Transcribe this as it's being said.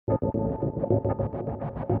It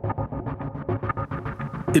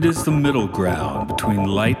is the middle ground between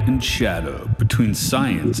light and shadow, between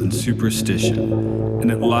science and superstition,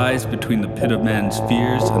 and it lies between the pit of man's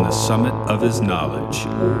fears and the summit of his knowledge.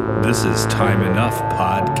 This is Time Enough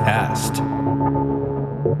Podcast.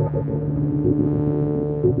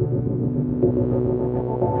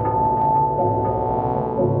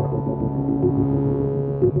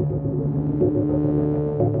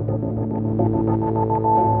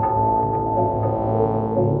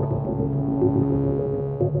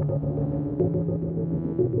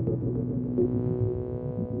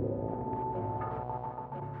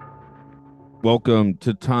 Welcome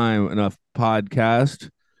to Time Enough Podcast,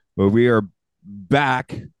 where we are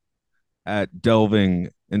back at delving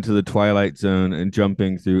into the Twilight Zone and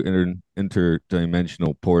jumping through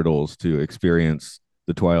interdimensional portals to experience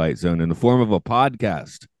the Twilight Zone in the form of a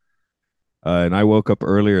podcast. And I woke up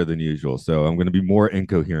earlier than usual, so I'm going to be more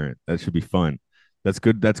incoherent. That should be fun. That's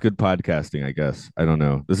good. That's good podcasting, I guess. I don't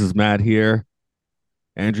know. This is Matt here.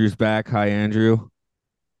 Andrew's back. Hi, Andrew.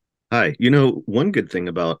 Hi. One good thing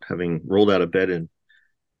about having rolled out of bed and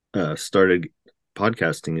started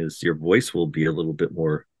podcasting is your voice will be a little bit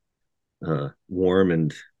more warm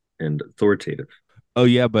and authoritative. Oh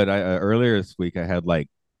yeah, but earlier this week I had like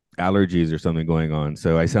allergies or something going on,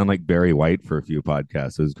 so I sound like Barry White for a few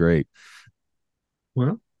podcasts. It was great.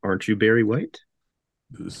 Well, aren't you Barry White?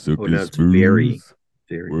 The silky no, it's smooth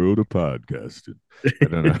very world of podcasting. I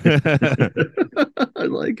don't know. I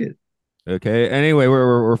like it. Okay. Anyway,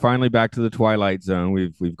 we're finally back to the Twilight Zone.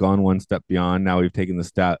 We've gone one step beyond. Now we've taken the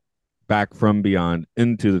step back from beyond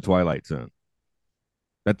into the Twilight Zone.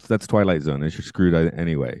 That's Twilight Zone. It's screwed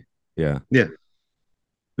anyway. Yeah. Yeah.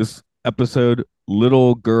 This episode,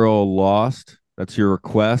 Little Girl Lost. That's your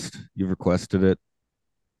request. You've requested it.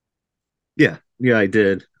 Yeah, I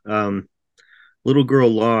did. Little Girl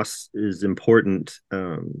Lost is important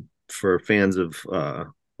for fans of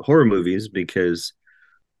horror movies because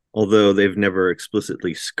although they've never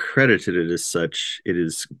explicitly credited it as such, it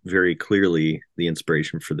is very clearly the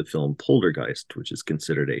inspiration for the film Poltergeist, which is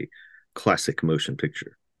considered a classic motion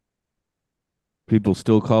picture. People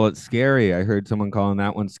still call it scary. I heard someone calling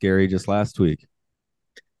that one scary just last week.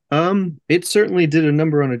 It certainly did a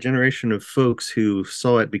number on a generation of folks who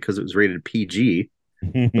saw it because it was rated PG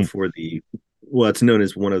before it's known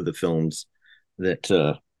as one of the films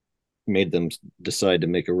that made them decide to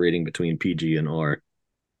make a rating between PG and R.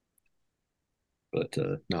 But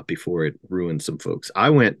not before it ruined some folks. I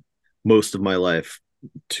went most of my life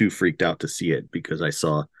too freaked out to see it because I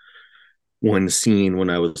saw one scene when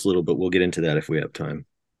I was little, but we'll get into that if we have time.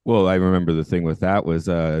 Well, I remember the thing with that was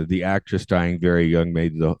the actress dying very young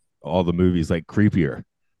made all the movies like creepier.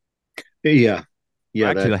 Yeah.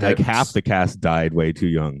 Actually, like half the cast died way too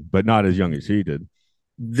young, but not as young as she did.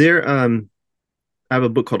 I have a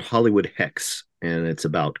book called Hollywood Hex, and it's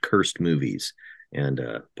about cursed movies, and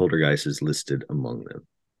Poltergeist is listed among them.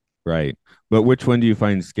 Right. But which one do you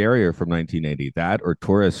find scarier from 1980, that or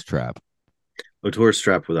Tourist Trap? Oh, Tourist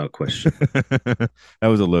Trap, without question. That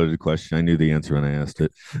was a loaded question. I knew the answer when I asked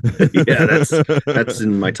it. Yeah, that's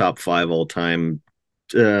in my top 5 all time.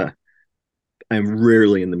 I'm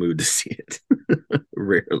rarely in the mood to see it.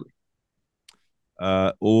 Rarely.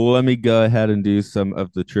 Let me go ahead and do some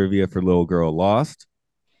of the trivia for Little Girl Lost.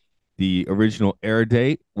 The original air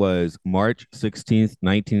date was March 16th,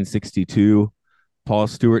 1962. Paul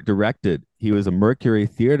Stewart directed. He was a Mercury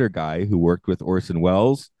Theater guy who worked with Orson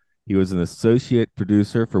Welles. He was an associate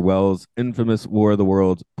producer for Welles' infamous War of the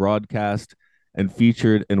Worlds broadcast and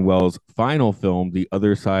featured in Welles' final film, The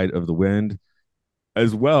Other Side of the Wind,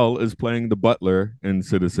 as well as playing the butler in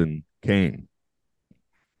Citizen Kane.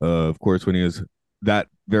 Of course, when he was that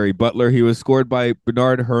very butler, he was scored by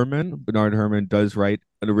Bernard Herrmann. Bernard Herrmann does write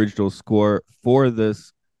an original score for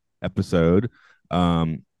this episode.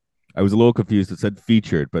 I was a little confused. It said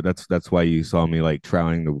featured, but that's why you saw me like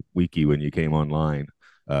trouting the wiki when you came online.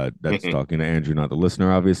 That's talking to Andrew, not the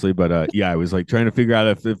listener, obviously. But yeah, I was like trying to figure out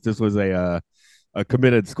if this was a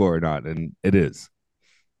committed score or not, and it is.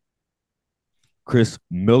 Chris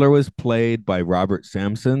Miller was played by Robert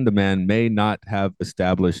Sampson. The man may not have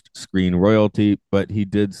established screen royalty, but he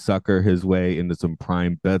did sucker his way into some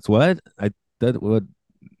prime bets. What?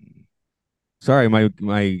 Sorry,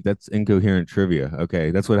 my that's incoherent trivia.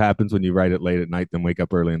 Okay, that's what happens when you write it late at night, then wake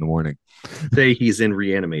up early in the morning. Say he's in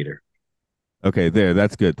Reanimator. Okay,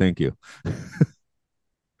 that's good. Thank you.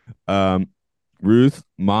 Ruth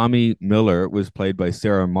Mommy Miller was played by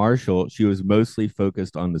Sarah Marshall. She was mostly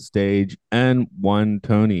focused on the stage and won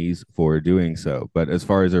Tonys for doing so. But as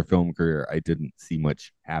far as her film career, I didn't see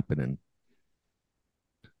much happening.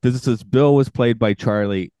 Physicist Bill was played by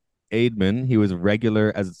Charlie Aidman. He was a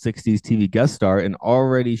regular as a 60s TV guest star and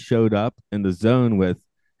already showed up in the zone with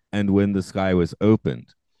And When the Sky Was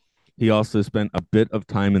Opened. He also spent a bit of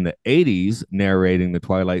time in the 80s narrating the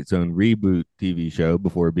Twilight Zone reboot TV show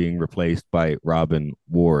before being replaced by Robin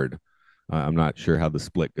Ward. I'm not sure how the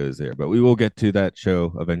split goes there, but we will get to that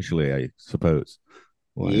show eventually, I suppose.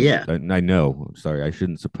 Well, Yeah, I know. I'm sorry. I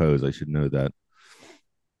shouldn't suppose. I should know that.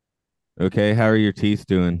 Okay. How are your teeth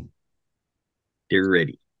doing? they're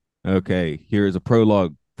ready. Okay. Here is a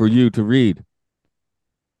prologue for you to read.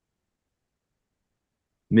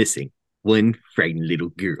 Missing one frightened little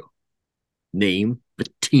girl. Name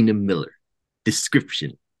Bettina Miller.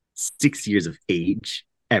 Description 6 years of age,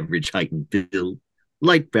 average height and build,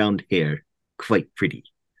 light brown hair, quite pretty.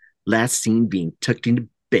 Last seen being tucked into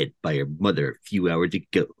bed by her mother a few hours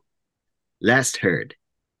ago. Last heard,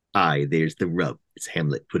 aye, there's the rub, as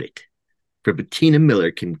Hamlet put it. For Bettina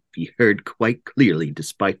Miller can be heard quite clearly,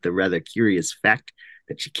 despite the rather curious fact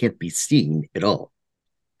that she can't be seen at all.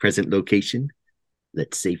 Present location,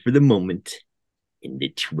 let's say for the moment, in the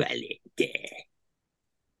toilet.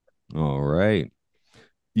 All right.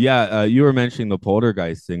 Yeah, you were mentioning the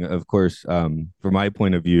poltergeist thing. Of course, from my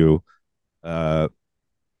point of view, uh,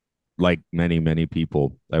 like many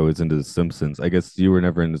people, I was into The Simpsons. I guess you were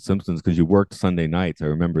never into The Simpsons because you worked Sunday nights. I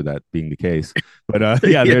remember that being the case. But yeah,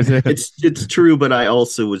 Yeah, there's a it's true, but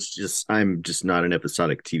I'm just not an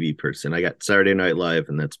episodic TV person. I got Saturday Night Live,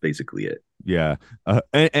 and that's basically it. yeah.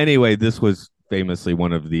 Anyway, this was famously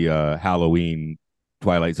one of the Halloween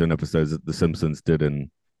Twilight Zone episodes that The Simpsons did in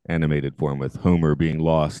animated form, with Homer being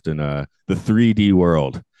lost in the 3D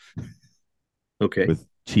world Okay, with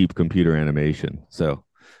cheap computer animation. So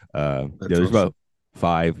yeah, that's there's awesome. about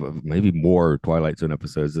five, maybe more Twilight Zone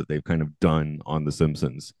episodes that they've kind of done on The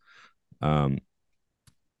Simpsons. Um,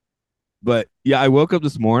 but yeah, I woke up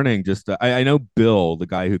this morning. Just I know Bill, the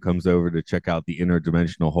guy who comes over to check out the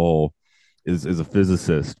interdimensional hole, is a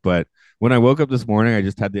physicist. But when I woke up this morning, I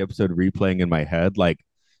just had the episode replaying in my head, like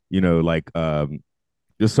like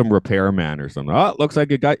just some repairman or something. Oh, it looks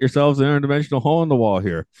like you got yourselves an interdimensional hole in the wall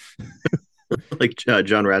here. Like John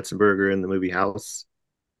Ratzenberger in the movie House.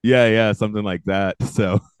 Yeah, something like that.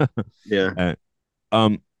 So, Yeah. uh,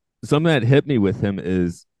 um, something that hit me with him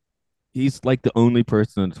is he's like the only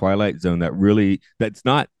person in the Twilight Zone that's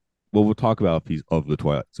not. Well, we'll talk about if he's of the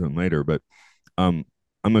Twilight Zone later, but um,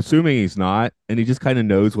 I'm assuming he's not, and he just kind of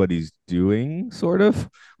knows what he's doing, sort of,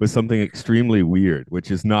 with something extremely weird,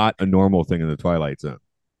 which is not a normal thing in the Twilight Zone.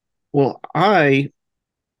 Well, I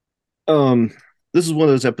um this is one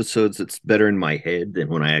of those episodes that's better in my head than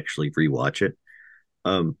when I actually rewatch it.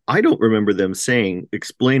 I don't remember them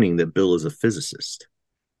explaining that Bill is a physicist.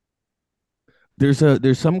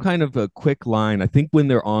 There's some kind of a quick line, I think, when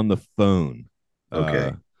they're on the phone, uh,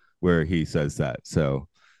 Okay. where he says that. So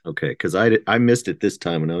Okay, because I missed it this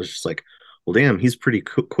time, and I was just like, well, damn, he's pretty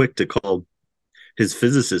quick to call his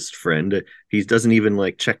physicist friend. He doesn't even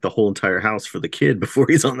like check the whole entire house for the kid before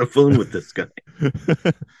he's on the phone with this guy.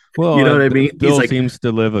 well, You know what I mean? He's Bill like, seems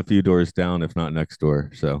to live a few doors down, if not next door.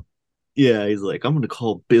 So yeah, he's like, I'm gonna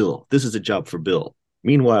call Bill. This is a job for Bill.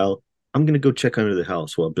 Meanwhile, I'm gonna go check under the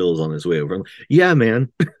house while Bill's on his way over. I'm like, yeah,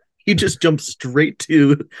 man. He just jumped straight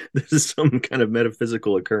to this is some kind of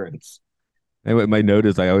metaphysical occurrence. anyway, my note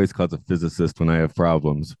is I always call it a physicist when I have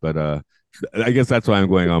problems, but I guess that's why I'm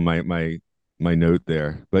going on my note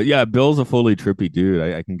there. But yeah, Bill's a fully trippy dude.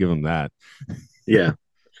 I can give him that. Yeah.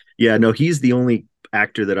 Yeah, no, he's the only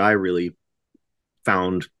actor that I really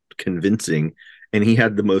found convincing, and he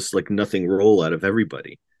had the most like nothing role out of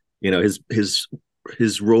everybody. You know,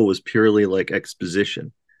 his role was purely like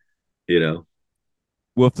exposition, you know.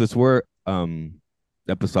 Well, if this were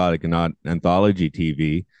episodic and not anthology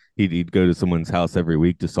TV, he'd go to someone's house every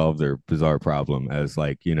week to solve their bizarre problem as,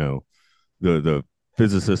 like, the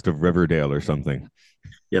physicist of Riverdale or something.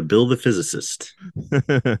 Yeah, Bill the physicist.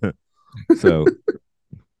 So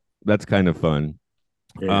that's kind of fun.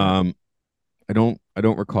 Yeah. Um, I don't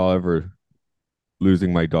recall ever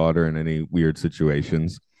losing my daughter in any weird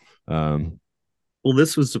situations. Um, Well,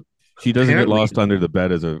 this was she doesn't get apparently lost under the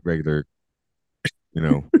bed as a regular,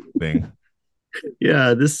 thing.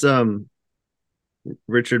 yeah, this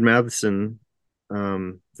Richard Matheson,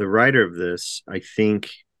 the writer of this, I think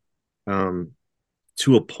um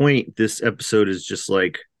to a point, this episode is just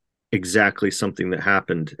like exactly something that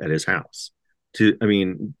happened at his house. I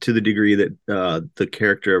mean, to the degree that the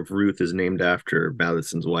character of Ruth is named after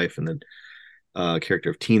Matheson's wife, and the character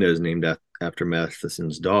of Tina is named after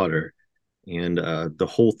Matheson's daughter, and the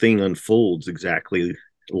whole thing unfolds exactly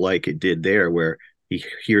like it did there, where he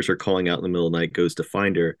hears her calling out in the middle of the night, goes to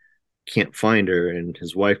find her, can't find her, and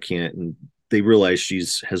his wife can't, and they realize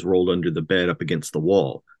she's has rolled under the bed up against the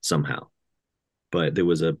wall somehow. But there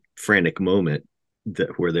was a frantic moment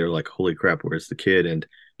that where they're like, "Holy crap, where's the kid?" And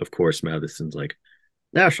of course, Madison's like,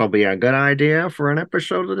 "That shall be a good idea for an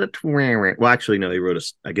episode of the Twirl." Well, actually, no, he wrote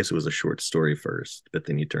a. I guess it was a short story first, but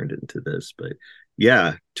then he turned it into this. But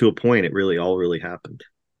yeah, to a point, it really all really happened.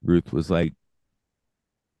 Ruth was like,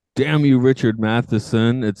 "Damn you, Richard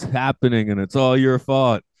Matheson! It's happening, and it's all your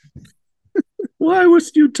fault." Why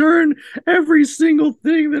must you turn every single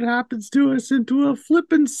thing that happens to us into a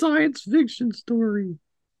flippin' science fiction story?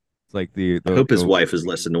 It's like the I the, hope his the wife is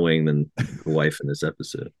less annoying than the wife in this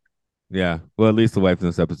episode. yeah. Well, at least the wife in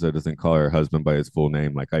this episode doesn't call her husband by his full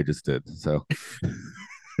name like I just did. So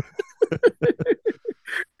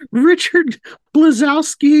Richard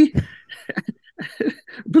Blazowski,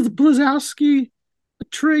 Blazowski,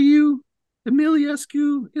 Atreyu,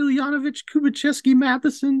 Emiliescu, Ilyanovich, Kubacheski,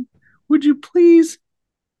 Matheson. Would you please?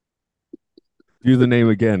 do the name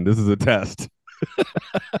again. This is a test.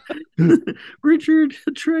 Richard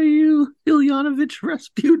Atreyu, Ilyanovich,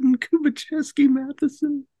 Rasputin, Kubacheski,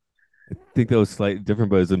 Matheson. I think that was slightly different,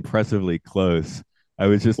 but it was impressively close. I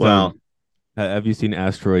was just Wow. have you seen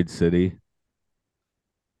Asteroid City?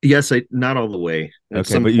 Yes, I not all the way. At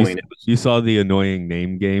Okay, some but you point, it was. you saw the annoying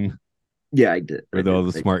name game Yeah, I did. I where all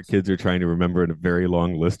did. the smart kids are trying to remember a very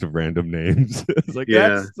long list of random names. It's like Yeah,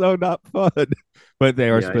 that's so not fun. But they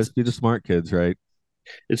are yeah. supposed to be the smart kids, right?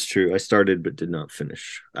 It's true. I started but did not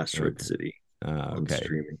finish Asteroid Okay. City on Okay.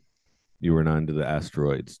 streaming. You were not into the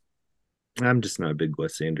asteroids. I'm just not a big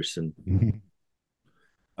Wes Anderson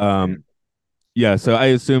um fan. yeah, so I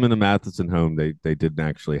assume in the Matheson home they didn't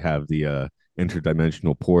actually have the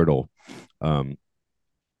interdimensional portal. Um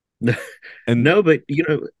and No, but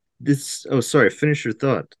this. Oh, sorry. Finish your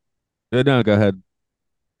thought. no, go ahead.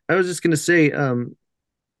 I was just gonna say.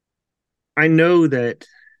 I know that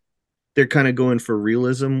they're kind of going for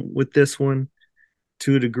realism with this one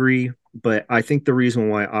to a degree, but I think the reason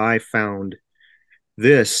why I found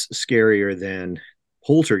this scarier than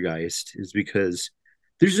Poltergeist is because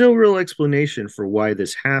there's no real explanation for why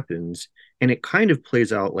this happens, and it kind of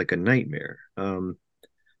plays out like a nightmare.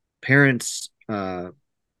 Parents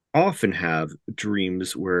often have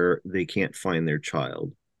dreams where they can't find their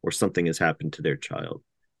child or something has happened to their child.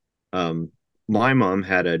 My mom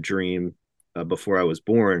had a dream before I was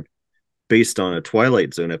born based on a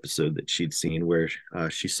Twilight Zone episode that she'd seen where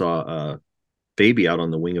she saw a baby out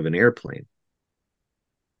on the wing of an airplane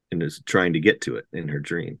and is trying to get to it in her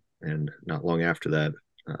dream. And not long after that,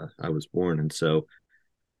 I was born. And so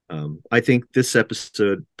I think this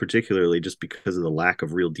episode, particularly just because of the lack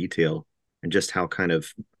of real detail and just how kind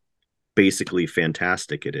of basically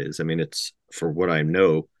fantastic it is. I mean, it's for what I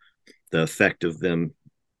know, the effect of them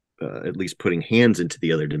at least putting hands into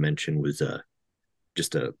the other dimension was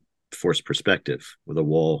just a forced perspective with a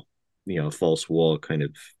wall, a false wall kind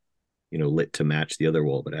of, lit to match the other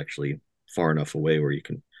wall, but actually far enough away where you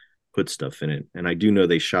can put stuff in it. And I do know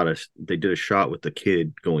they did a shot with the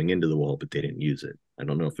kid going into the wall, but they didn't use it. I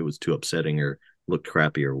don't know if it was too upsetting or looked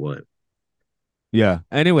crappy or what. Yeah.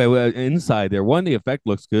 Anyway, inside there, one, the effect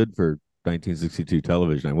looks good for 1962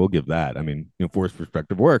 television. I will give that. I mean, forced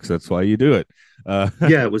perspective works. That's why you do it.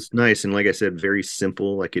 Yeah, it was nice. And like I said, very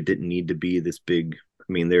simple. Like it didn't need to be this big.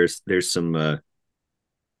 I mean, there's some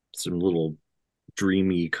little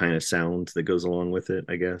dreamy kind of sound that goes along with it,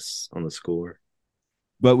 I guess, on the score.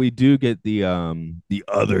 but we do get the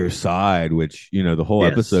other side, which the whole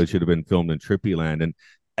Yes. episode should have been filmed in Trippyland. And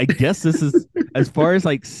I guess this is as far as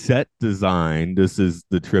like set design, this is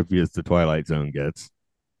the trippiest the Twilight Zone gets.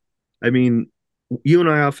 I mean, you and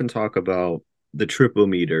I often talk about the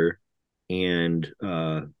tripometer and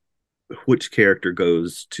which character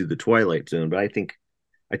goes to the Twilight Zone, but I think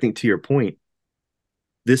to your point,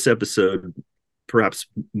 this episode perhaps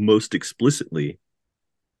most explicitly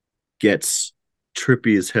gets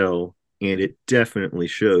trippy as hell, and it definitely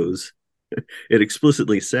shows. It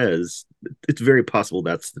explicitly says it's very possible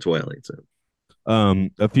that's the Twilight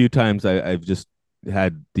Zone. A few times I've just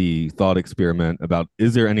had the thought experiment about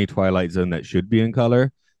is there any Twilight Zone that should be in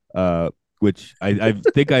color? Which I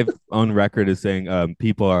think I've on record as saying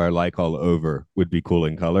people are like all over would be cool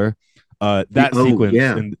in color. That Oh sequence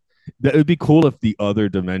yeah, and that would be cool if the other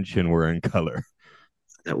dimension were in color.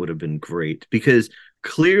 that would have been great because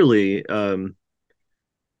clearly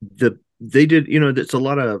they did. There's a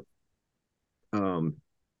lot of um,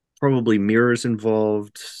 probably mirrors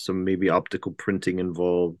involved, some maybe optical printing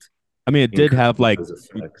involved, I mean, it and did kind of have a lot like of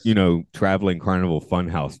effects. traveling carnival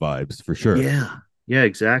funhouse vibes for sure. Yeah, yeah,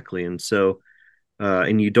 exactly. And so,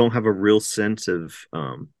 and you don't have a real sense of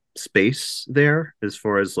space there as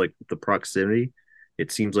far as like the proximity.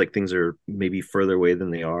 It seems like things are maybe further away than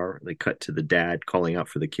they are. They cut to the dad calling out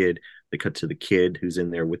for the kid. They cut to the kid who's in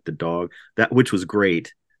there with the dog. That which was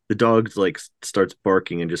great. The dog like starts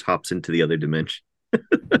barking and just hops into the other dimension.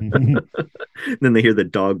 Then they hear the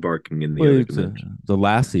dog barking in the Well, other it's dimension. the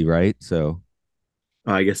Lassie, right? So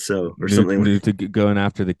I guess so, or new, something like new to going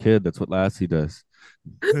after the kid. That's what Lassie does.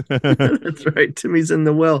 that's right. Timmy's in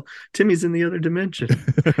the well. Timmy's in the other dimension.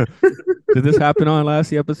 Did this happen on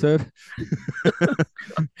Lassie episode?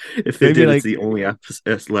 If it Maybe did, it's like the only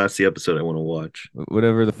last episode I want to watch.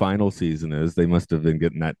 whatever the final season is, they must have been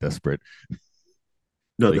getting that desperate.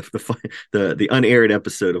 No, Like, the unaired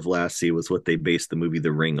episode of Lassie was what they based the movie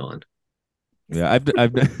The Ring on. yeah,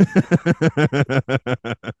 I've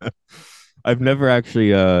I've never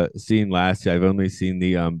actually seen Lassie. I've only seen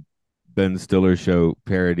the Ben Stiller show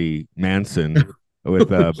parody Manson with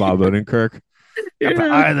Bob Odenkirk. Got the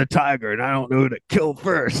Yeah, eye of the tiger, and I don't know who to kill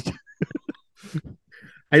first.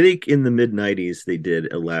 I think in the mid '90s they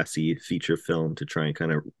did a Lassie feature film to try and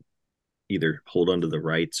kind of either hold onto the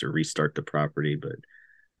rights or restart the property. But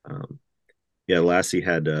um, yeah, Lassie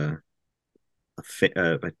had I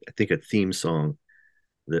think a theme song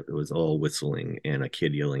that was all whistling and a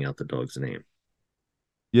kid yelling out the dog's name.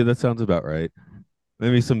 Yeah, that sounds about right.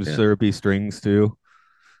 Maybe some Yeah, syrupy strings too.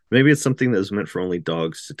 maybe it's something that was meant for only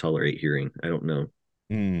dogs to tolerate hearing. I don't know,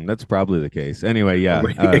 That's probably the case. Anyway, or yeah.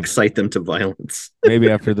 maybe excite them to violence. Maybe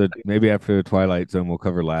after the Twilight Zone, we'll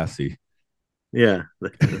cover Lassie. Yeah,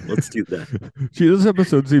 let's do that. Gee, this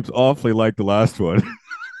episode seems awfully like the last one.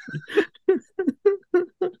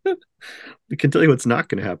 We can tell you what's not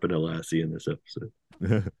going to happen to Lassie in this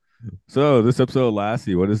episode. So this episode of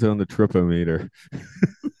Lassie, what is it on the tripometer?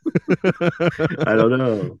 I don't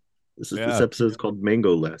know. This Yeah. episode is called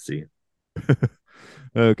Mango Lassie.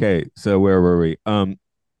 Okay, so where were we?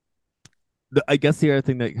 I guess the other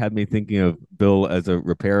thing that had me thinking of Bill as a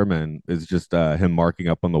repairman is just him marking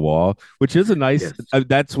up on the wall, which is a nice. Yes.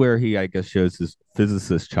 That's where he, I guess, shows his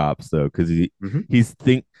physicist chops, though, because Mm-hmm. he's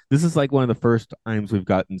think. This is like one of the first times we've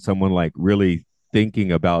gotten someone like really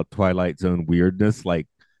thinking about Twilight Zone weirdness, like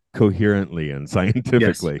coherently and Yes,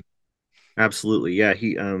 scientifically. absolutely. Yeah,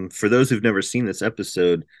 he for those who've never seen this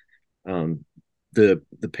episode, um the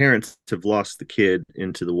parents have lost the kid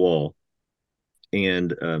into the wall, and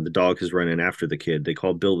the dog has run in after the kid. They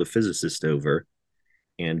call Bill the physicist over,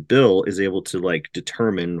 and Bill is able to like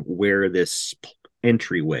determine where this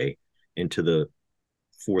entryway into the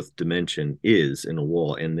fourth dimension is in a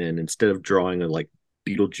wall, and then instead of drawing a like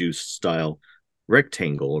Beetlejuice style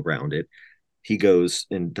rectangle around it, he goes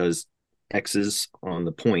and does X's on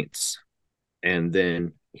the points, and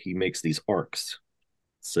then he makes these arcs.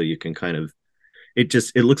 So you can kind of it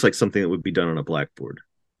looks like something that would be done on a blackboard.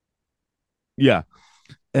 Yeah,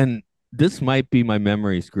 and this might be my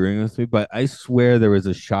memory screwing with me, but I swear there was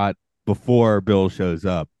a shot before Bill shows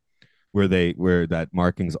up where that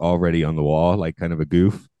marking's already on the wall, like kind of a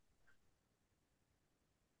goof.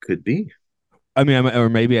 Could be. I mean, or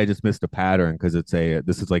maybe I just missed a pattern because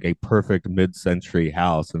this is like a perfect mid-century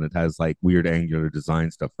house and it has like weird angular design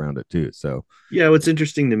stuff around it too. So Yeah, what's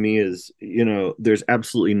interesting to me is, there's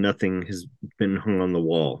absolutely nothing has been hung on the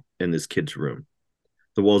wall in this kid's room.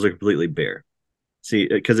 The walls are completely bare. See,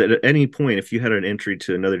 because at any point, if you had an entry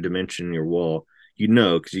to another dimension in your wall,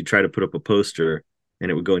 because you try to put up a poster and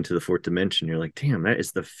it would go into the fourth dimension. You're like, damn, that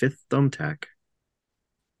is the fifth thumbtack.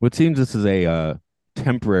 what seems this is a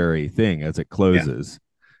temporary thing as it Yeah. closes,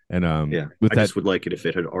 and Yeah. with I that, just would like it if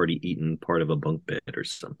it had already eaten part of a bunk bed or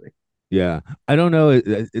something. yeah, I don't know.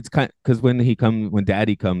 It's kind because when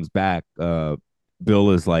Daddy comes back,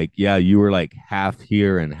 Bill is like, yeah, you were like half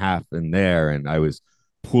here and half in there, and I was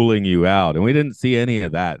pulling you out, and we didn't see any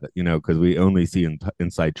of that, because we only see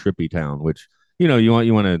inside Trippy Town, which you want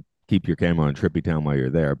to keep your camera on Trippy Town while you're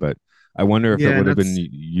there, but I wonder if it Yeah, and would have been that's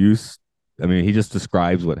used. I mean, he just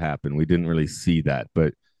describes what happened. We didn't really see that,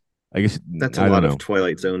 but I guess that's a I don't lot of know.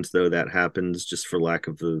 Twilight Zones though that happens just for lack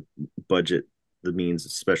of the budget, the means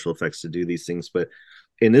of special effects to do these things. But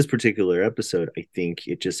in this particular episode, I think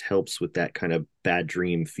it just helps with that kind of bad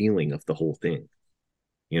dream feeling of the whole thing.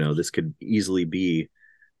 This could easily be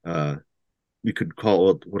uh you could call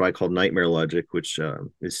it what I call nightmare logic, which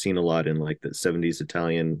is seen a lot in like the 70s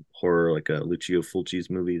Italian horror, like Lucio Fulci's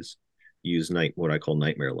movies use what I call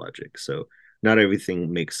nightmare logic. So not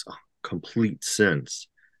everything makes complete sense,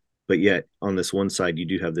 but yet on this one side, you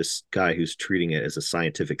do have this guy who's treating it as a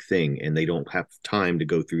scientific thing, and they don't have time to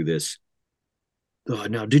go through this. Oh,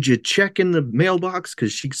 now, did you check in the mailbox?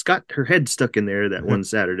 Because she's got her head stuck in there that one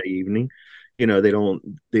Saturday evening. They don't,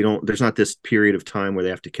 there's not this period of time where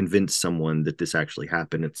they have to convince someone that this actually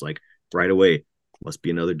happened. It's like right away, must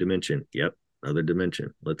be another dimension. Yep. another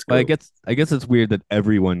dimension. Let's Well, go. I guess it's weird that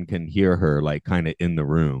everyone can hear her like kind of in the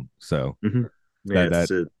room. So Hmm. Yeah,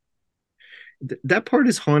 that that part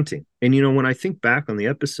is haunting. And when I think back on the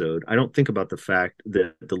episode, I don't think about the fact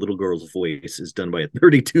that the little girl's voice is done by a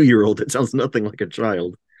 32-year-old that sounds nothing like a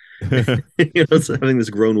child. So having this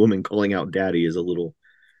grown woman calling out daddy is a little,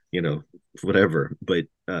 you know, whatever. But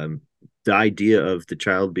the idea of the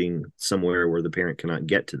child being somewhere where the parent cannot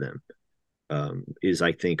get to them is,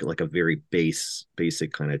 I think, like a very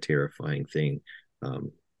basic kind of terrifying thing.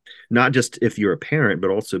 Um, Not just if you're a parent,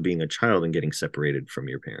 but also being a child and getting separated from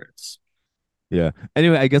your parents. yeah.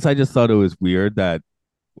 Anyway, I guess I just thought it was weird that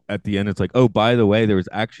at the end it's like, oh, by the way, there was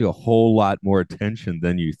actually a whole lot more tension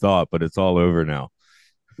than you thought, but it's all over now.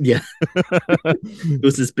 Yeah, it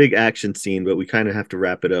was this big action scene, but we kind of have to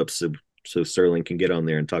wrap it up so Sterling can get on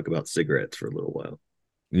there and talk about cigarettes for a little while.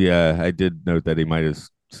 Yeah, I did note that he might have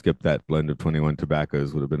skipped that blend of 21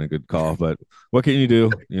 tobaccos would have been a good call, but what can you do?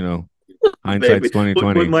 Hindsight's Maybe what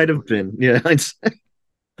 2020. might have been. Yeah,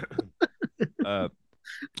 Uh,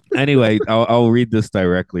 anyway, I'll read this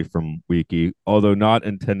directly from Wiki. Although not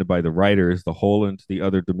intended by the writers, the hole into the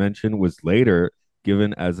other dimension was later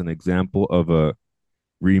given as an example of a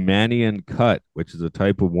Riemannian cut, which is a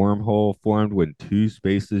type of wormhole formed when two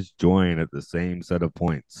spaces join at the same set of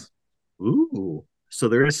points. Ooh, so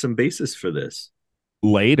there is some basis for this.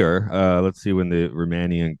 Later, let's see when the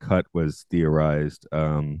Riemannian cut was theorized.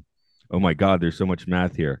 Oh my God, there's so much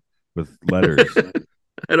math here with letters.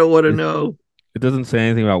 I don't want to It, know. it doesn't say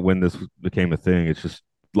anything about when this became a thing. It's just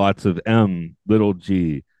lots of M, little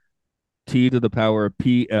g, t to the power of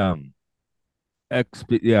PM, x.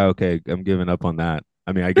 Yeah, okay, I'm giving up on that.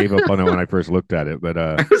 I mean, I gave up on it when I first looked at it, but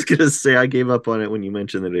I was gonna say I gave up on it when you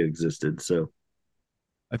mentioned that it existed. So,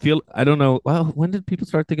 I don't know. Well, when did people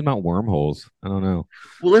start thinking about wormholes? I don't know.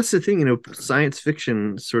 well, that's the thing. Science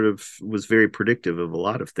fiction sort of was very predictive of a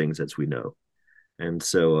lot of things, as we know, and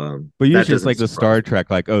so But that usually it's doesn't like the surprise Star me. Trek,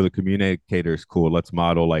 like, oh, the communicator's cool. Let's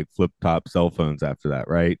model like flip top cell phones after that,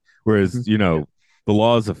 right? Whereas, Mhm. Yeah. the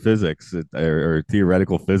laws of physics or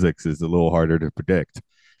theoretical physics is a little harder to predict.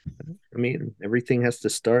 I mean, everything has to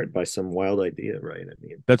start by some wild idea, right? I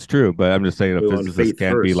mean, That's true, but I'm just saying a go on physicist faith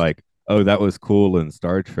can't be first. like, oh, that was cool in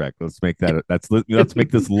Star Trek. Let's make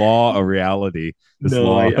this law a reality, this No,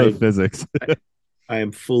 law of physics. I I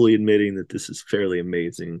am fully admitting that this is fairly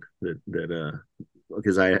amazing. That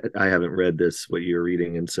because I haven't read this what you're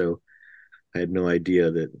reading, and so I had no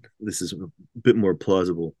idea that this is a bit more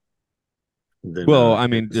plausible Well, I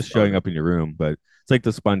than mean, this just showing thought. up in your room, but it's like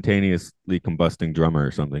the spontaneously combusting drummer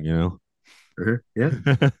or something. Uh-huh. Yeah,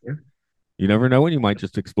 yeah, You never know when you might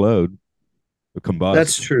just explode or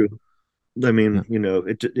that's combust. true. I Yeah. mean,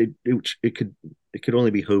 it could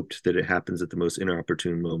only be hoped that it happens at the most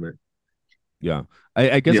inopportune moment. Yeah.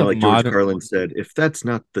 I guess a Like George modern Carlin said, "If that's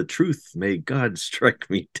not the truth, may God strike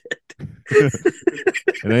me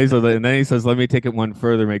and then he says, let me take it one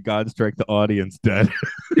further. May God strike the audience dead.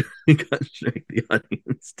 dead." God strike the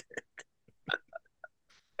audience dead.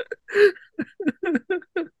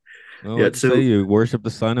 Well, Yeah. what'd you say? So, You worship the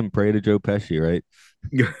sun and pray to Joe Pesci, right?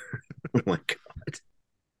 oh my God,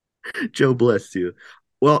 Joe bless you.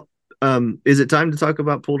 Well, is it time to talk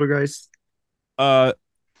about Poltergeist? Uh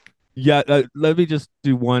yeah, let me just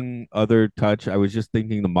do one other touch. I was just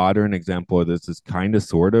thinking the modern example of this is kind of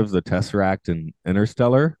sort of the Tesseract and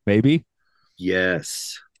Interstellar, maybe.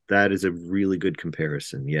 Yes, that is a really good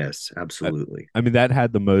comparison. Yes, I, absolutely. I mean, that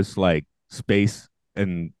had the most like space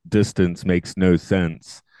and distance makes no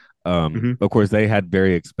sense. Hmm. Of course, they had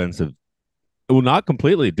very expensive, well, not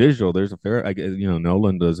completely digital. There's a fair, I guess,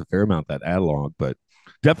 Nolan does a fair amount that analog, but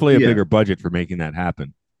definitely a Yeah, bigger budget for making that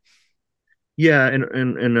happen. yeah, and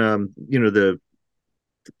the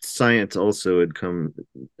science also had come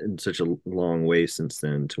in such a long way since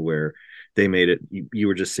then to where they made it. You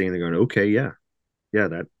were just saying they're going, okay, yeah, yeah,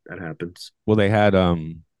 that happens. Well, they had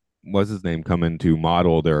what's his name come in to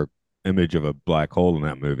model their image of a black hole in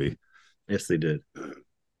that movie. Yes, they did.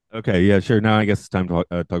 Okay, yeah, sure. Now I guess it's time to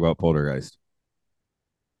talk about Poltergeist.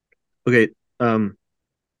 Okay,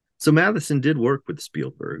 so Matheson did work with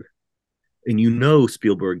Spielberg, and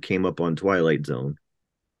Spielberg came up on Twilight Zone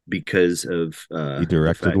because of He the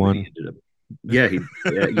directed fact that he one. ended up, yeah,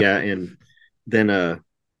 yeah, and then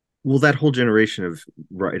well, that whole generation of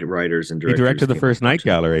writers and He directors directed the came up first Night watching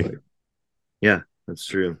Gallery. Twilight. Yeah, that's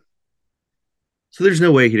true. So there's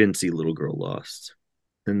no way he didn't see Little Girl Lost,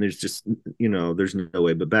 and there's just there's no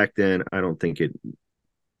way. But back then, I don't think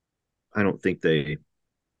they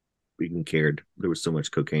even cared. There was so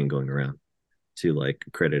much cocaine going around to like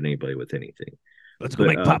credit anybody with anything. Let's go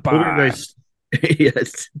But make Popeye. Poltergeist,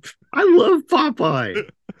 yes, I love Popeye.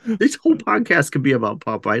 This whole podcast could be about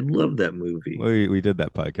Popeye. I love that movie. We did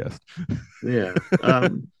that podcast. Yeah,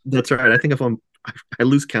 that's right. I think if I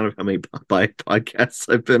lose count of how many Popeye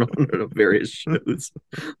podcasts I've been on at various shows.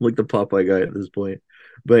 I'm like the Popeye guy at this point.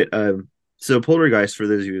 But so Poltergeist, for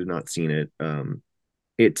those of you who have not seen it,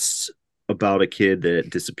 it's about a kid that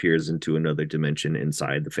disappears into another dimension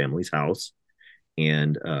inside the family's house,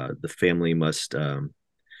 and the family must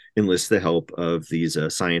enlist the help of these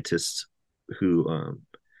scientists who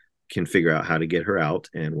can figure out how to get her out.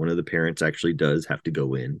 And one of the parents actually does have to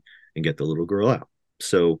go in and get the little girl out.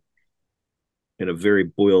 So, in a very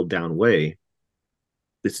boiled down way,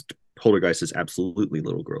 this Poltergeist is absolutely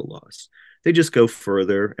little girl lost. They just go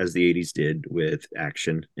further, as the 80s did, with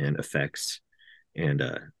action and effects and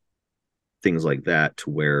things like that, to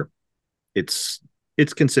where it's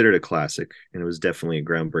considered a classic, and it was definitely a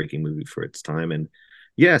groundbreaking movie for its time, and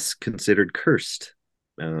yes, considered cursed.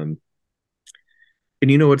 And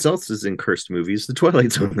you know what else is in cursed movies? The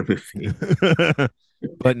Twilight Zone, the movie.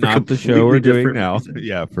 But not the show we're doing now.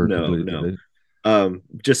 Yeah, for no.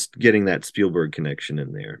 Just getting that Spielberg connection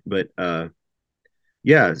in there. But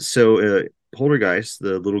yeah, so Poltergeist,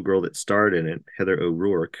 the little girl that starred in it, Heather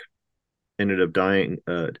O'Rourke, ended up dying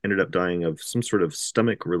of some sort of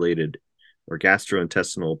stomach related or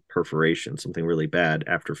gastrointestinal perforation, something really bad,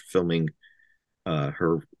 after filming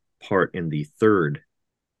her part in the third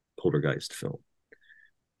Poltergeist film.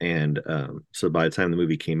 And so by the time the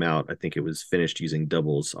movie came out, I think it was finished using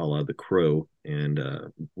doubles a la The Crow, and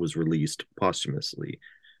was released posthumously.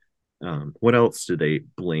 What else do they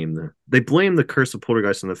blame? They blame the curse of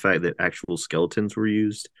Poltergeist on the fact that actual skeletons were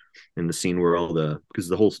used in the scene where because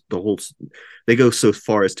the whole they go so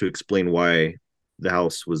far as to explain why the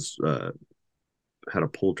house was had a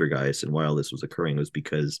poltergeist, and why all this was occurring was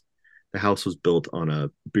because the house was built on a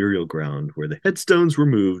burial ground where the headstones were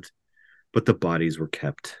moved, but the bodies were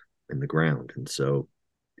kept in the ground. And so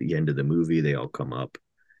at the end of the movie, they all come up,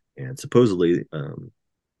 and supposedly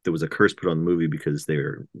there was a curse put on the movie because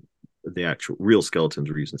the actual real skeletons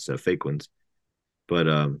were used instead of fake ones. But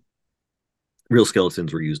real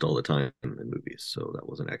skeletons were used all the time in movies, so that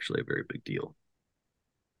wasn't actually a very big deal.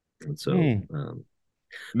 And so, no,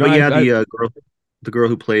 but yeah, the girl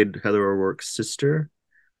who played Heather O'Rourke's sister,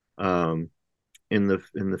 in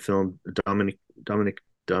the film, Dominic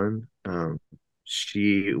Dunn,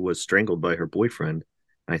 she was strangled by her boyfriend.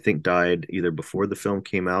 I think died either before the film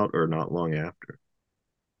came out or not long after.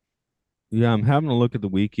 Yeah, I'm having a look at the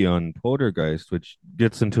wiki on Poltergeist, which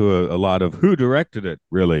gets into a lot of who directed it,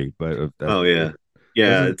 really. But oh yeah,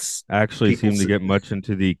 yeah, it's actually seem to get much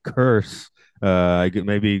into the curse.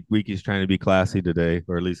 Maybe Wiki's trying to be classy today,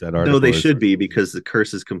 or at least that article. No, they should be, because the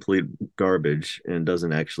curse is complete garbage and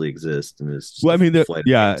doesn't actually exist. And it's well,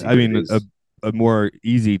 I mean, a more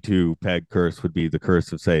easy to peg curse would be the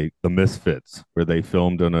curse of, say, the Misfits, where they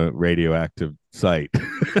filmed on a radioactive site.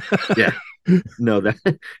 Yeah. No,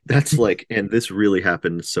 that's like, and this really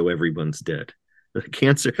happened, so everyone's dead.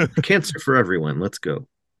 Cancer for everyone. Let's go.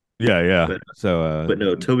 Yeah. But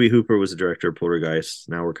no, Toby Hooper was the director of Poltergeist.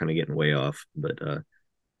 Now we're kind of getting way off, but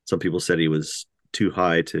some people said he was too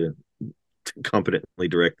high to competently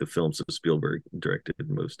direct the film, so Spielberg directed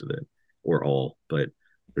most of it, or all. But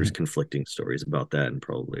there's conflicting stories about that, and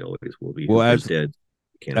probably always will be. Well, as dead.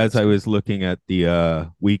 As I was looking at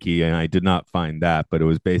the wiki, and I did not find that, but it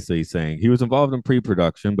was basically saying he was involved in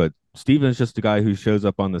pre-production, but Steven's just a guy who shows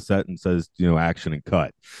up on the set and says, action and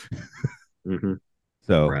cut. Mm-hmm.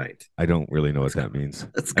 So right. I don't really know what that means.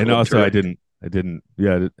 And also I didn't.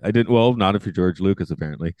 Well, not if you're George Lucas,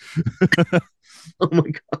 apparently. Oh my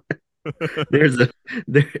God. There's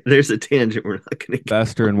a tangent we're not going to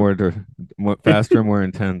faster and more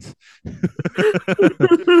intense.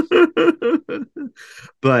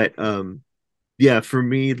 But yeah, for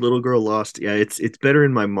me, Little Girl Lost, yeah, it's better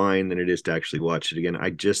in my mind than it is to actually watch it again. I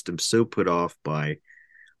just am so put off by,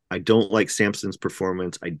 I don't like Samson's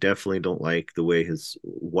performance. I definitely don't like the way his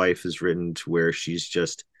wife is written, to where she's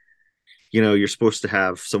just, you're supposed to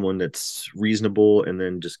have someone that's reasonable and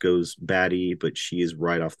then just goes batty, but she is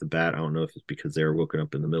right off the bat. I don't know if it's because they were woken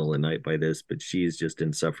up in the middle of the night by this, but she's just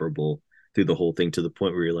insufferable through the whole thing, to the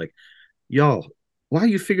point where you're like, y'all, why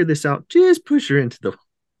you figure this out? Just push her into the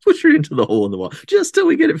hole in the wall, just till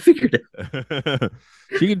we get it figured out.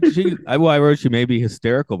 I wrote she may be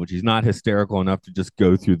hysterical, but she's not hysterical enough to just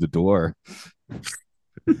go through the door.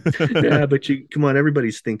 Yeah, but come on,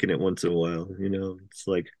 everybody's thinking it once in a while. It's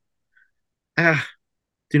like, how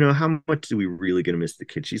much do we really gonna miss the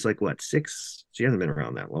kid? She's like, what, 6? She hasn't been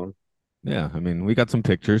around that long. Yeah, I mean, we got some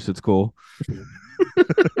pictures. It's cool.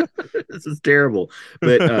 This is terrible.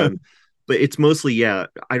 But but it's mostly, yeah,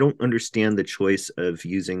 I don't understand the choice of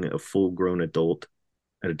using a full grown adult,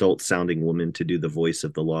 an adult sounding woman to do the voice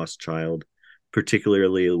of the lost child,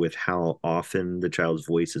 particularly with how often the child's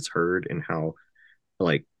voice is heard and how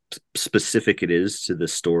like specific it is to the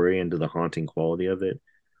story and to the haunting quality of it.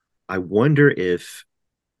 I wonder if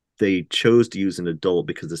they chose to use an adult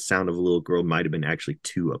because the sound of a little girl might have been actually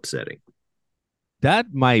too upsetting.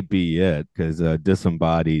 That might be it, because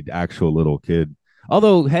disembodied actual little kid.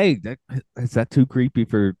 Although, hey, is that too creepy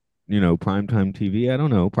for primetime TV? I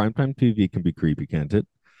don't know. Primetime TV can be creepy, can't it?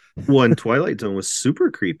 One Twilight Zone was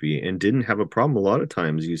super creepy and didn't have a problem a lot of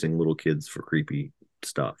times using little kids for creepy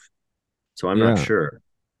stuff. So I'm not Yeah. sure.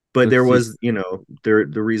 But Let's there see. was, there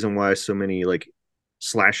the reason why so many like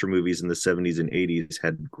slasher movies in the 70s and 80s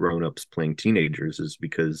had grown-ups playing teenagers is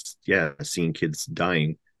because yeah, seeing kids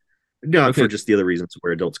dying, not for Okay, just the other reasons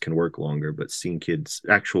where adults can work longer, but seeing kids,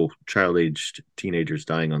 actual child-aged teenagers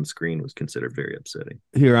dying on screen was considered very upsetting.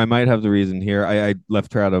 here I might have the reason here. I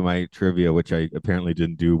left her out of my trivia, which I apparently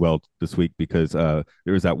didn't do well this week because there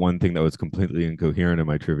was that one thing that was completely incoherent in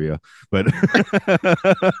my trivia. But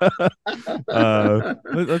As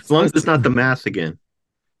let's long as let's. it's not the math again.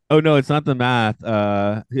 Oh no, it's not the math.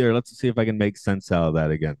 Here, let's see if I can make sense out of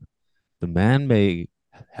that again. The man may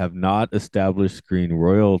have not established screen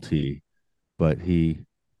royalty, but he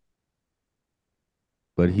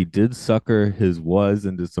did sucker his was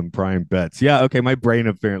into some prime bets. Yeah, okay, my brain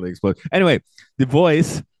apparently exploded. Anyway, the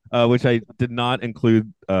voice, which I did not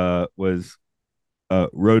include, was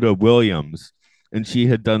Rhoda Williams, and she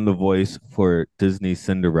had done the voice for Disney's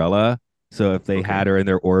Cinderella. So if they Okay. had her in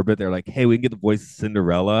their orbit, they're like, "Hey, we can get the voice of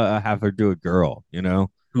Cinderella. Have her do a girl."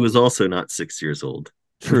 Who was also not 6 years old.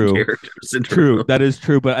 The True, character of true. Cinderella. That is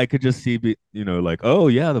true. But I could just see, like, oh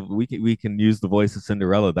yeah, we can use the voice of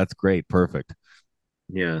Cinderella. That's great, perfect.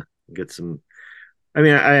 Yeah, get some. I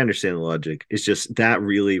mean, I understand the logic. It's just that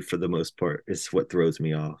really, for the most part, is what throws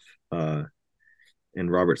me off. And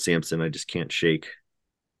Robert Sampson, I just can't shake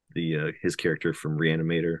the his character from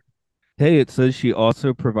Reanimator. Hey, it says she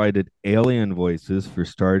also provided alien voices for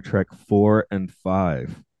Star Trek 4 and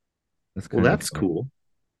 5. That's Well, kind of that's fun. cool.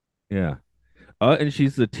 Yeah. And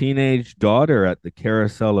she's the teenage daughter at the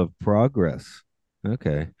Carousel of Progress.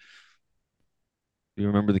 Okay. Do you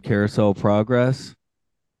remember the Carousel of Progress?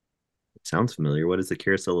 It sounds familiar. What is the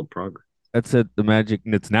Carousel of Progress? That's at the Magic.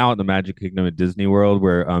 It's now at the Magic Kingdom at Disney World,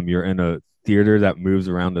 where you're in a theater that moves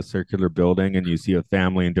around a circular building, and you see a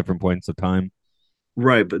family in different points of time.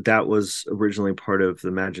 Right, but that was originally part of the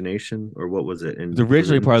Imagination, or what was it? It was And was it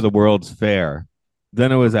originally in part of the Disney? World's Fair.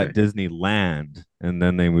 Then it was at Okay, Disneyland, and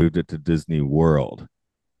then they moved it to Disney World.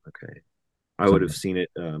 okay. I would have Something. seen it.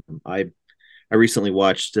 I recently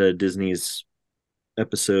watched Disney's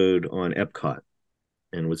episode on Epcot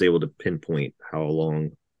and was able to pinpoint how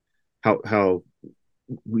long, how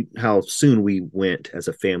soon we went as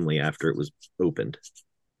a family after it was opened.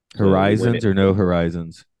 So we went Horizons or no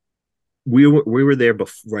horizons? we were there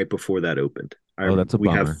right before that opened. Oh, that's a We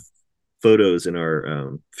have bummer. photos in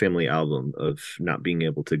our family album of not being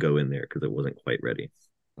able to go in there because it wasn't quite ready.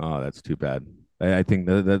 Oh, that's too bad. I think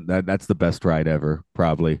that's the best ride ever,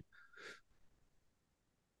 probably.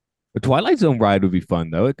 The Twilight Zone ride would be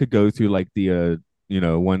fun though. It could go through like the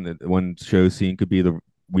one show scene could be the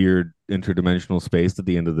weird interdimensional space at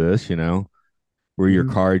the end of this, where your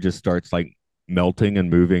Mm-hmm. car just starts like melting and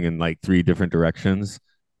moving in like three different directions.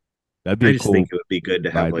 That'd be I a just think cool it would be good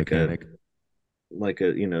to have ride mechanic.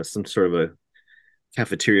 some sort of a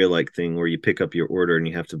cafeteria like thing where you pick up your order and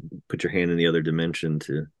you have to put your hand in the other dimension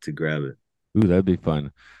to grab it. Ooh, that'd be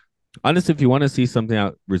fun. Honestly, if you want to see something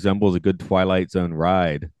that resembles a good Twilight Zone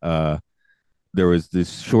ride, there was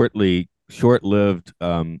this short-lived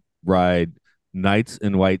ride, Knights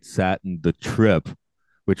in White Satin, The Trip,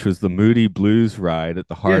 which was the Moody Blues ride at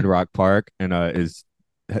the Yeah. Hard Rock Park, and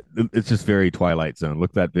it's just very Twilight Zone.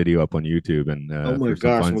 Look that video up on YouTube and Oh my for some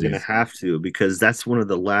gosh, I'm gonna funsies. have to because that's one of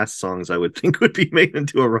the last songs I would think would be made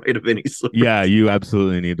into a ride of any sort. Yeah, you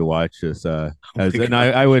absolutely need to watch this. Oh As my and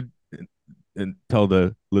god. I would and tell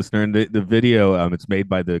the listener, and the video, it's made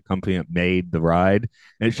by the company that made the ride,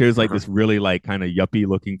 and it shows like Uh-huh. this really like kind of yuppie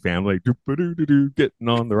looking family getting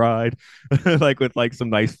on the ride like with like some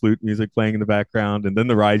nice flute music playing in the background, and then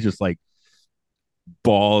the ride's just like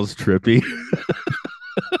balls trippy.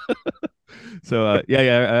 So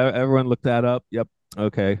yeah, everyone look that up. Yep.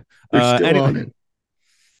 Okay. They're still on Anyway,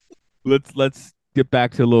 it. let's get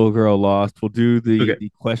back to Little Girl Lost. We'll do the Okay. the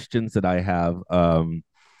questions that I have in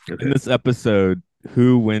Okay. this episode.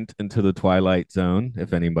 Who went into the Twilight Zone,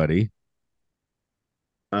 if anybody?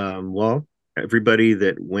 Well, everybody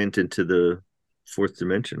that went into the fourth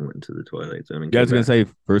dimension went to the Twilight Zone and Yeah, I came was gonna back.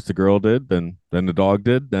 say first the girl did, then the dog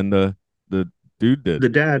did, then the dude did. The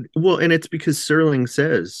dad, well, and it's because Serling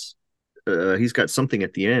says he's got something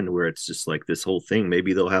at the end where it's just like this whole thing.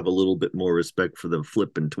 Maybe they'll have a little bit more respect for the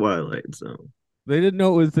flipping Twilight Zone. They didn't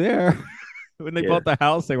know it was there. When they Yeah, bought the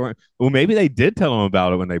house, they weren't. Well, maybe they did tell them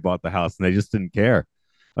about it when they bought the house, and they just didn't care.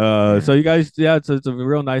 yeah. So you guys, yeah, it's a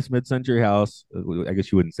real nice mid-century house. I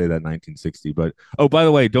guess you wouldn't say that 1960, but oh, by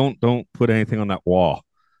the way, don't put anything on that wall.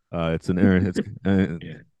 It's an it's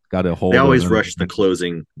Yeah. got a They hole to always another rush the dimension.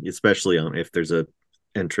 closing, especially on if there's a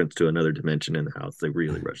entrance to another dimension in the house. They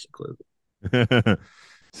really rush the closing.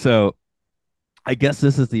 So I guess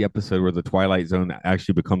this is the episode where the Twilight Zone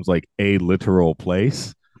actually becomes like a literal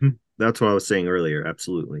place. That's what I was saying earlier.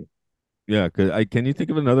 Absolutely. Yeah, cause I can you think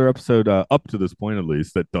of another episode up to this point at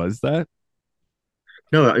least that does that?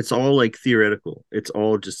 No, it's all like theoretical. It's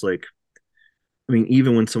all just like, I mean,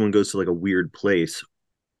 even when someone goes to like a weird place,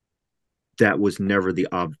 that was never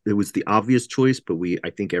it was the obvious choice, but we, I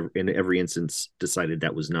think, in every instance decided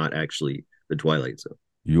that was not actually the Twilight Zone.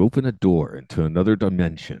 You open a door into another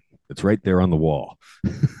dimension. It's right there on the wall.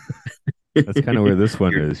 That's kind of where this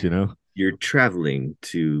one you're is, you know? you're traveling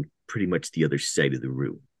to pretty much the other side of the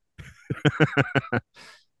room.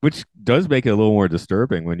 Which does make it a little more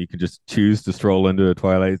disturbing when you can just choose to stroll into a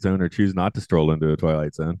Twilight Zone or choose not to stroll into a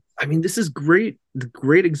Twilight Zone. I mean, this is great. The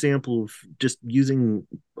great example of just using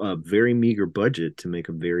a very meager budget to make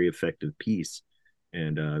a very effective piece.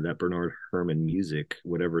 And that Bernard Herrmann music,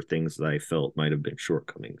 whatever things that I felt might have been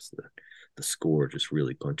shortcomings, the score just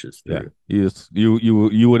really punches Yeah, through.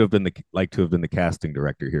 you would have been like to have been the casting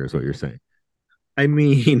director here, is what you're saying. I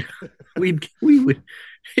mean, we would.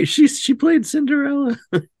 Hey, she played Cinderella.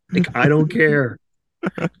 Like, I don't care.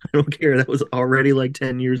 I don't care. That was already like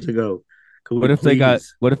 10 years ago. Could we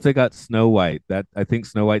please? What if they got Snow White? That I think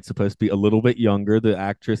Snow White's supposed to be a little bit younger. The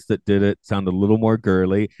actress that did it sounded a little more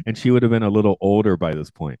girly, and she would have been a little older by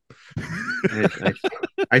this point. I, I,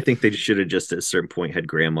 I think they should have just at a certain point had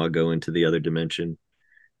Grandma go into the other dimension.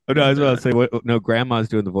 Oh no, I was And about to say what no, grandma's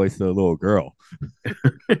doing the voice of the little girl.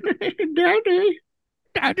 Daddy,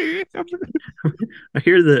 Daddy. I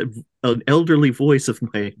hear the elderly voice of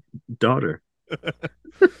my daughter.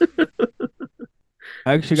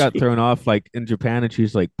 I actually got She, thrown off like in Japan, and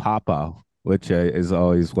she's like Papa, which is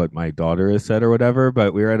always what my daughter has said or whatever.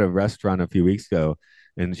 But we were at a restaurant a few weeks ago,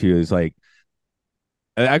 and she was like,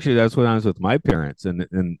 actually, that's when I was with my parents,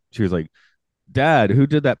 and she was like, Dad, who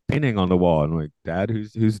did that painting on the wall? And I'm like, Dad,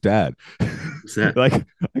 who's Dad? who's that? Like,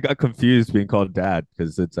 I got confused being called Dad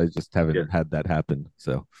because it's I just Yeah, haven't had that happen.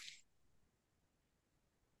 So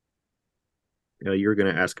you're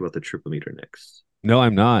gonna ask about the tripometer next. no,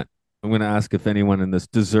 I'm not. I'm going to ask if anyone in this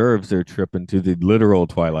deserves their trip into the literal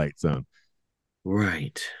Twilight Zone.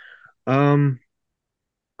 Right. Um,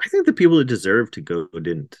 I think the people that deserve to go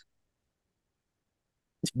didn't.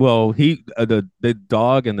 Well, the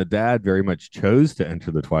dog and the dad very much chose to enter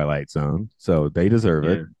the Twilight Zone, so they deserve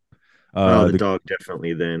it. Yeah. Oh, the The dog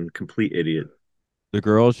definitely then. Complete idiot. the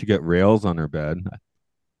girl should get rails on her bed.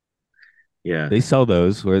 Yeah. They sell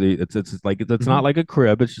those where it's like it's not Mhm. like a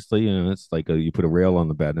crib. It's just like it's like you put a rail on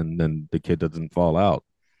the bed and then the kid doesn't fall out.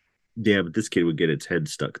 Yeah, but this kid would get its head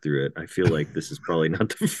stuck through it. I feel like this is probably not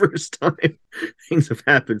the first time things have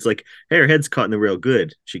happened. It's like, hey, her head's caught in the rail.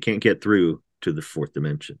 Good. She can't get through to the fourth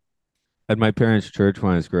dimension. At my parents' church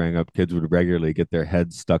when I was growing up, kids would regularly get their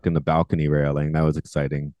heads stuck in the balcony railing. That was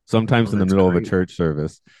exciting. Oh, Sometimes in the that's middle of a great. church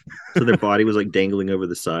service. So their body was like dangling over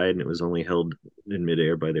the side and it was only held in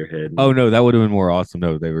midair by their head. Oh no, that would have been more awesome.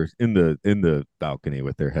 No, they were in the balcony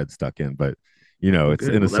with their head stuck in, but Oh, it's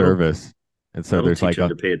good. in a Well, service, and so that'll there's teach like them a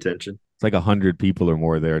to pay attention. it's like 100 people or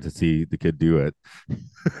more there to see the kid do it.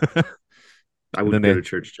 I And would go to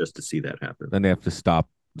church just to see that happen. then they have to stop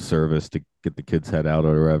service to get the kid's head out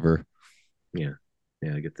or whatever, Yeah.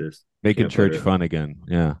 Yeah, I get this. making Can't put church it. fun again.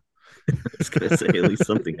 Yeah. I was gonna say at least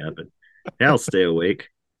something happened. Yeah, I'll stay awake.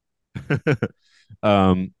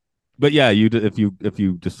 um, but yeah, if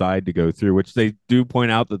you decide to go through, which they do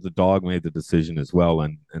point out that the dog made the decision as well,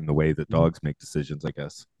 and the way that Mhm. dogs make decisions, I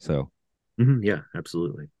guess. So, Yeah,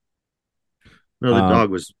 absolutely. No, the um, dog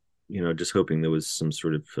was, just hoping there was some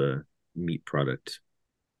sort of meat product,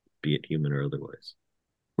 be it human or otherwise.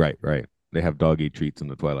 right, right. They have doggy treats in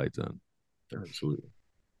the Twilight Zone. Absolutely.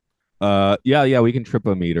 Yeah, we can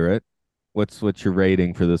tripometer it. What's your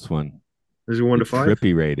rating for this one? Is it one A to five?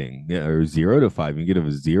 trippy rating, yeah, or 0 to 5. You can give it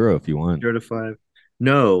a 0 if you want. 0 to 5?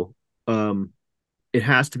 No. It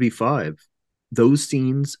has to be 5. Those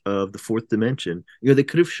scenes of the fourth dimension, they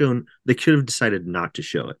could have decided not to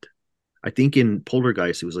show it. I think in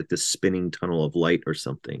Poltergeist, it was like this spinning tunnel of light or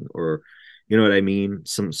something, or You know what I mean?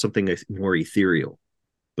 Something more ethereal.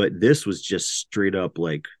 But this was just straight up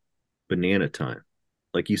like banana time.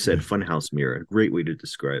 Like you said, funhouse mirror, a great way to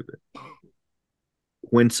describe it.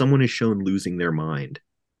 When someone is shown losing their mind,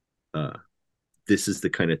 uh, this is the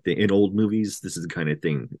kind of thing in old movies. This is the kind of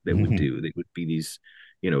thing that would do. They would be these,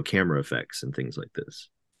 camera effects and things like this.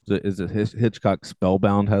 Is it Hitchcock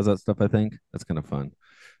Spellbound has that stuff? I think that's kind of fun.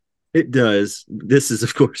 It does. This is,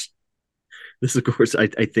 of course, I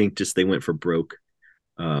think just they went for broke,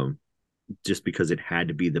 um, just because it had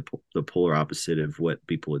to be the polar opposite of what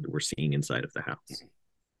people were seeing inside of the house.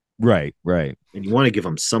 Right, right. And you want to give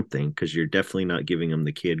them something because you're definitely not giving them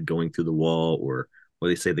the kid going through the wall or what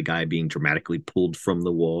they say the guy being dramatically pulled from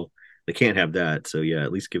the wall. They can't have that. So yeah,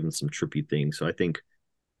 at least give them some trippy things. So I think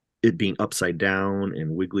it being upside down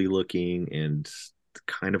and wiggly looking and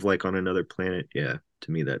kind of like on another planet, yeah,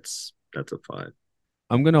 to me that's a 5.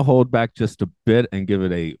 I'm gonna hold back just a bit and give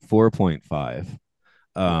it a 4.5.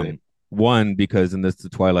 Okay. One, because in this the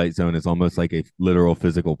Twilight Zone is almost like a literal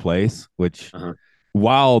physical place, which Uh-huh.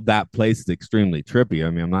 while that place is extremely trippy, I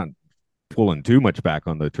mean, I'm not pulling too much back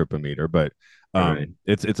on the tripometer, but All right.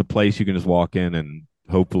 it's a place you can just walk in and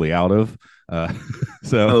hopefully out of. Uh,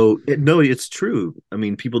 so No, it's true. I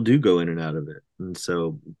mean, people do go in and out of it, and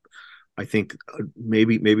so I think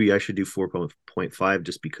maybe I should do 4.5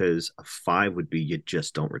 just because a 5 would be you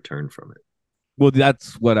just don't return from it. well,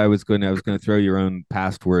 that's what I was going to throw your own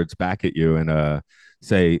past words back at you and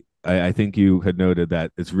say I think you had noted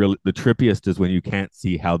that it's really the trippiest is when you can't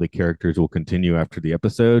see how the characters will continue after the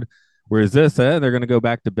episode. Whereas this, they're going to go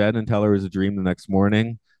back to bed and tell her it was a dream the next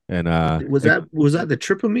morning, and Was that the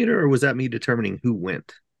tripometer or was that me determining who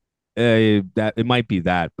went? that it might be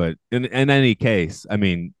that, but in any case, I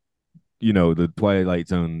mean, the Twilight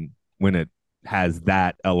Zone when it has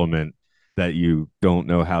that element that you don't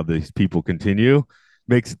know how these people continue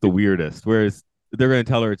makes it the weirdest. Whereas they're going to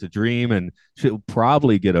tell her it's a dream and she'll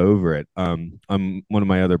probably get over it. On one of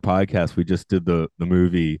my other podcasts, we just did the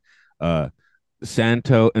movie uh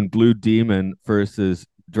Santo and Blue Demon versus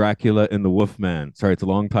Dracula and the Wolfman. Sorry, it's a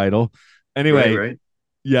long title. Right, Anyway, right.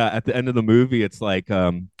 yeah, at the end of the movie, it's like,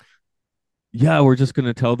 yeah, we're just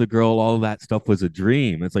gonna tell the girl all of that stuff was a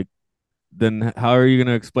dream. It's like, then how are you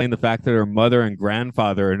gonna explain the fact that her mother and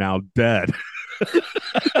grandfather are now dead?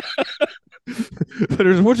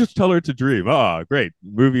 We'll just tell her it's a dream. Oh, great.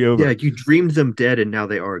 Movie Yeah, over. you dreamed them dead and now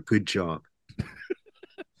they are. Good job.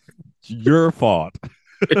 It's your fault.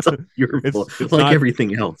 It's all your it's fault, it's like not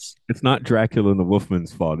everything else. it's not Dracula and the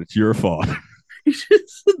Wolfman's fault. It's your fault.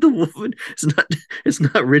 The Wolfman. It's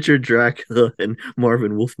not Richard Dracula and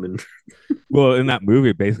Marvin Wolfman. Well, in that movie,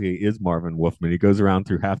 it basically is Marvin Wolfman. He goes around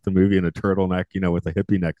through half the movie in a turtleneck, with a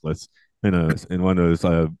hippie necklace and one of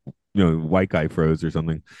those white guy froze or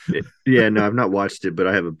something. Yeah, no, I've not watched it, but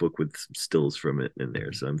I have a book with some stills from it in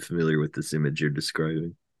there, so I'm familiar with this image you're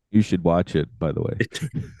describing. You should watch it, by the way.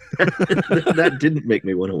 That didn't make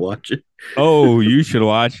me want to watch it. Oh, you should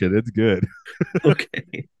watch it. It's good.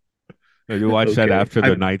 Okay. You watch that Okay. after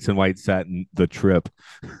the Knights in White Satin, The Trip.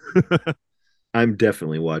 I'm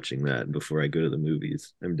definitely watching that before I go to the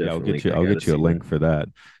movies. I'm Yeah, definitely. I'll get you a link for that.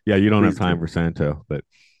 Yeah, you don't have Please time do. for Santo, but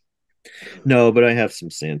No, but I have some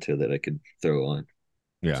Santa that I could throw on.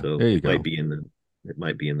 yeah, So there you it might go. be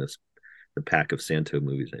in this the pack of Santo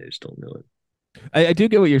movies. I just don't know it. I do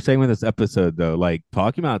get what you're saying with this episode though. Like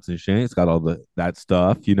talking about it's insane. It's got all that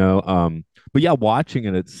stuff. But yeah, watching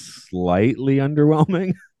it, it's slightly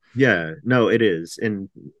underwhelming. Yeah, no, it is, and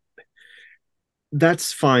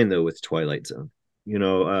that's fine though with Twilight Zone.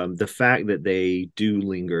 The fact that they do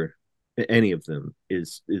linger, any of them,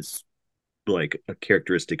 is like a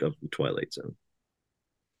characteristic of the Twilight Zone.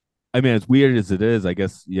 I mean, as weird as it is, I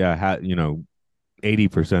guess, yeah,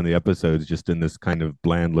 80% of the episodes just in this kind of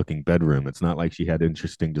bland looking bedroom. It's not like she had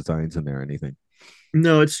interesting designs in there or anything.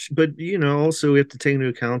 No, but also we have to take into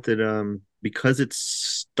account that because it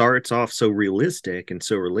starts off so realistic and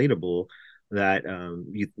so relatable that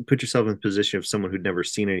you put yourself in the position of someone who'd never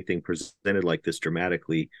seen anything presented like this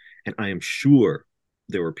dramatically, and I am sure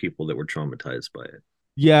there were people that were traumatized by it.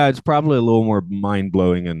 Yeah, it's probably a little more mind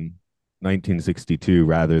blowing in 1962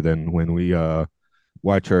 rather than when we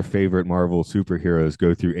watch our favorite Marvel superheroes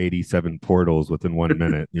go through 87 portals within 1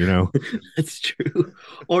 minute. That's true.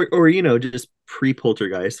 Just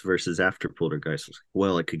pre-poltergeist versus after poltergeist.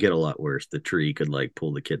 Well, it could get a lot worse. The tree could like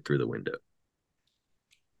pull the kid through the window.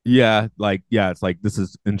 Yeah, like, yeah, it's like this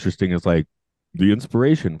is interesting. It's like the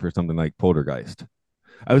inspiration for something like Poltergeist.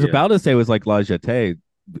 I was Yeah. about to say it was like La Jetée,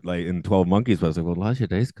 like in 12 Monkeys, but I was like, well, La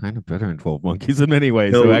Jetée is kind of better in 12 Monkeys in many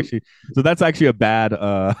ways. No, So that's actually a bad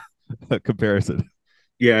comparison.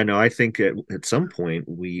 yeah, no, I think at some point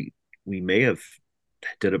we we may have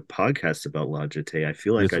did a podcast about Logitech. I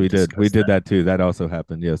feel like Yes, I've we did. We discussed did that. that too. That also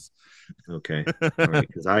happened. Yes. Okay. All right.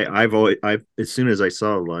 Because I've always I've as soon as I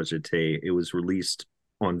saw Logitech, it was released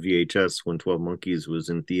on VHS when 12 Monkeys was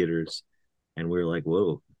in theaters, and we were like,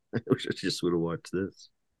 whoa, I wish I just would have watched this.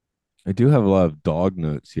 I do have a lot of dog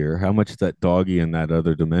notes here. How much is that doggy in that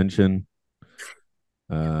other dimension?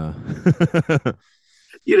 Uh,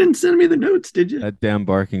 You didn't send me the notes, did you? that damn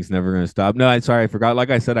barking's never going to stop. No, I'm sorry. I forgot.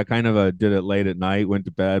 Like I said, I kind of did it late at night, went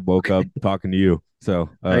to bed, woke up talking to you. So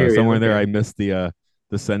I hear you. somewhere there, Okay. I missed the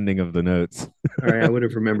sending of the notes. All right. I would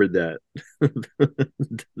have remembered that.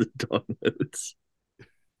 The dog notes.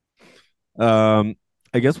 Um,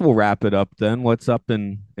 I guess we'll wrap it up then. What's up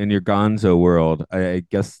in your Gonzo world? I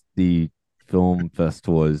guess the film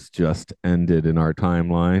festival has just ended in our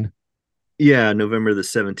timeline. Yeah, November the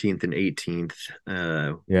 17th and 18th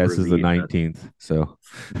Yeah, this were is the 19th. So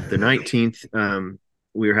the 19th.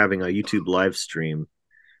 We were having a YouTube live stream,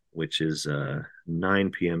 which is 9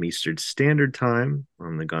 p.m. Eastern Standard Time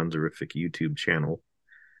on the Gonzorific YouTube channel.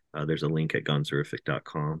 There's a link at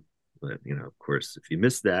gonzorific.com. But, of course, if you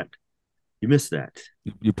missed that, you missed that.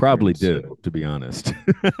 you probably And did, so to be honest.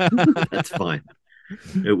 that's fine.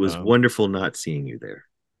 It was um, wonderful not seeing you there.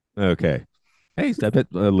 okay. Hey, I bet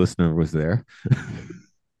a listener was there.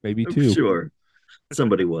 Maybe I'm two. sure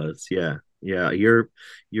somebody was. Yeah. Yeah. Your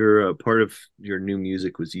part of your new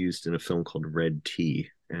music was used in a film called Red Tea.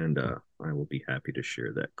 And I will be happy to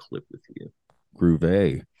share that clip with you.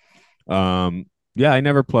 Groove. Yeah, I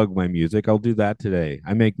never plug my music. I'll do that today.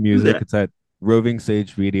 I make Do music. that. It's at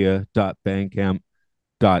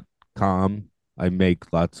rovingsagemedia.bandcamp.com. I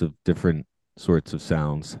make lots of different sorts of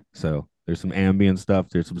sounds. So there's some ambient stuff,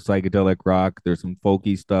 there's some psychedelic rock, there's some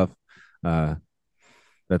folky stuff. Uh,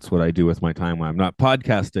 that's what I do with my time when I'm not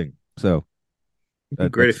podcasting. So It'd be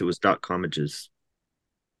great that's if it was Doc Comage's.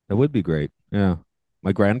 that would be great. Yeah.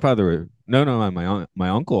 My grandfather, no, my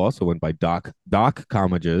uncle also went by Doc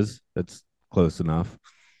Comages. That's close enough.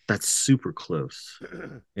 That's super close.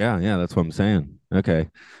 Yeah, that's what I'm saying. Okay.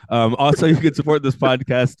 Also, you can support this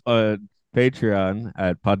podcast on Patreon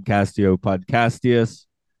at Podcastio Podcastius,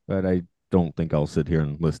 but I don't think I'll sit here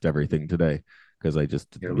and list everything today because I just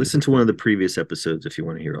did Yeah, the listen music. to one of the previous episodes if you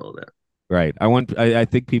want to hear all of that. Right. I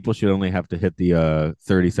think people should only have to hit the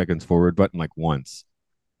 30 seconds forward button like once.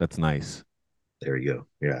 That's nice. There you go.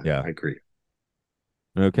 Yeah, Yeah. I agree.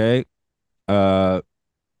 Okay. Uh,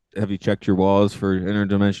 have you checked your walls for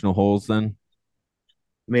interdimensional holes then?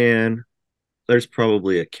 Man, there's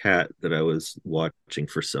probably a cat that I was watching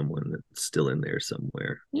for someone that's still in there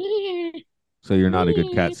somewhere. So you're not a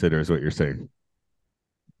good cat sitter, is what you're saying.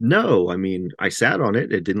 No, I mean, I sat on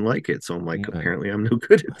it. It didn't like it. So I'm like, Okay. apparently I'm no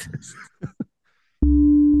good at this.